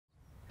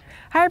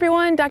Hi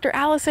everyone, Dr.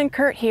 Allison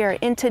Kurt here.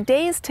 In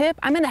today's tip,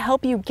 I'm going to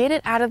help you get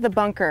it out of the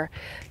bunker.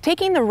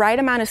 Taking the right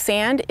amount of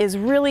sand is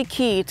really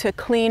key to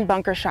clean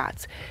bunker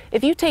shots.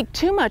 If you take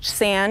too much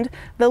sand,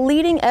 the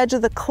leading edge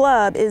of the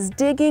club is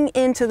digging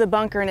into the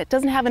bunker and it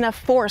doesn't have enough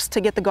force to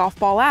get the golf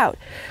ball out.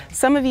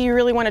 Some of you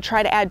really want to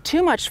try to add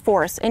too much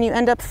force and you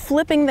end up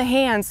flipping the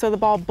hand so the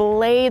ball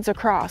blades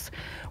across.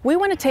 We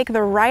want to take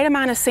the right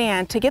amount of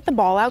sand to get the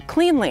ball out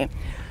cleanly.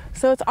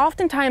 So it's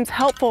oftentimes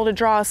helpful to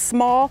draw a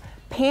small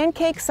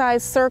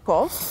pancake-sized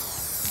circle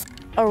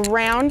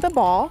around the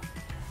ball,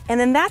 and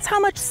then that's how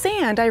much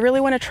sand I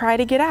really want to try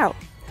to get out.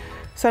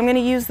 So I'm going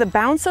to use the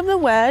bounce of the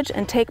wedge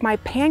and take my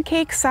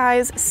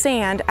pancake-sized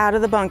sand out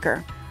of the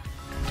bunker.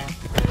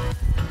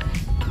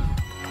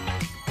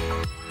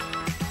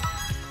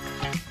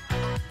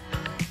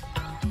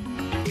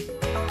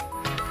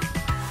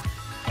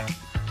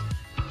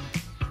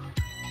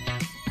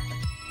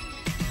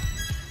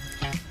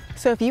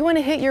 So if you want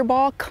to hit your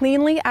ball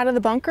cleanly out of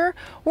the bunker,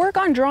 work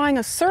on drawing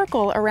a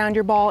circle around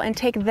your ball and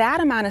take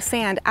that amount of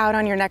sand out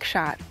on your next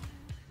shot.